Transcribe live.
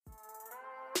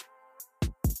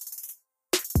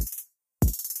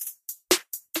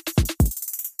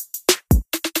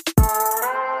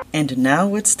And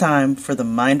now it's time for the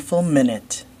Mindful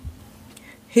Minute.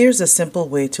 Here's a simple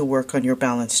way to work on your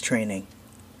balance training.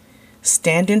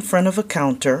 Stand in front of a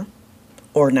counter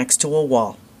or next to a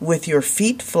wall with your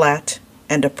feet flat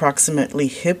and approximately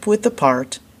hip-width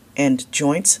apart and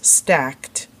joints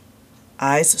stacked,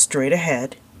 eyes straight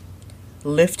ahead.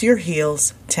 Lift your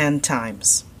heels 10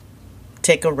 times.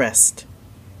 Take a rest.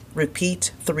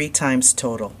 Repeat 3 times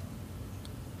total.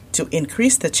 To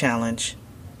increase the challenge,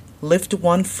 lift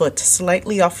one foot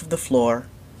slightly off of the floor.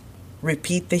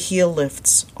 Repeat the heel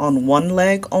lifts on one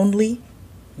leg only,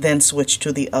 then switch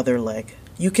to the other leg.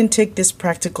 You can take this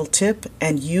practical tip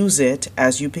and use it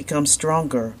as you become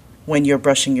stronger when you're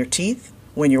brushing your teeth,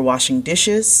 when you're washing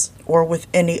dishes, or with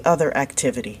any other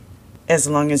activity, as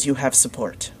long as you have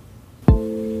support.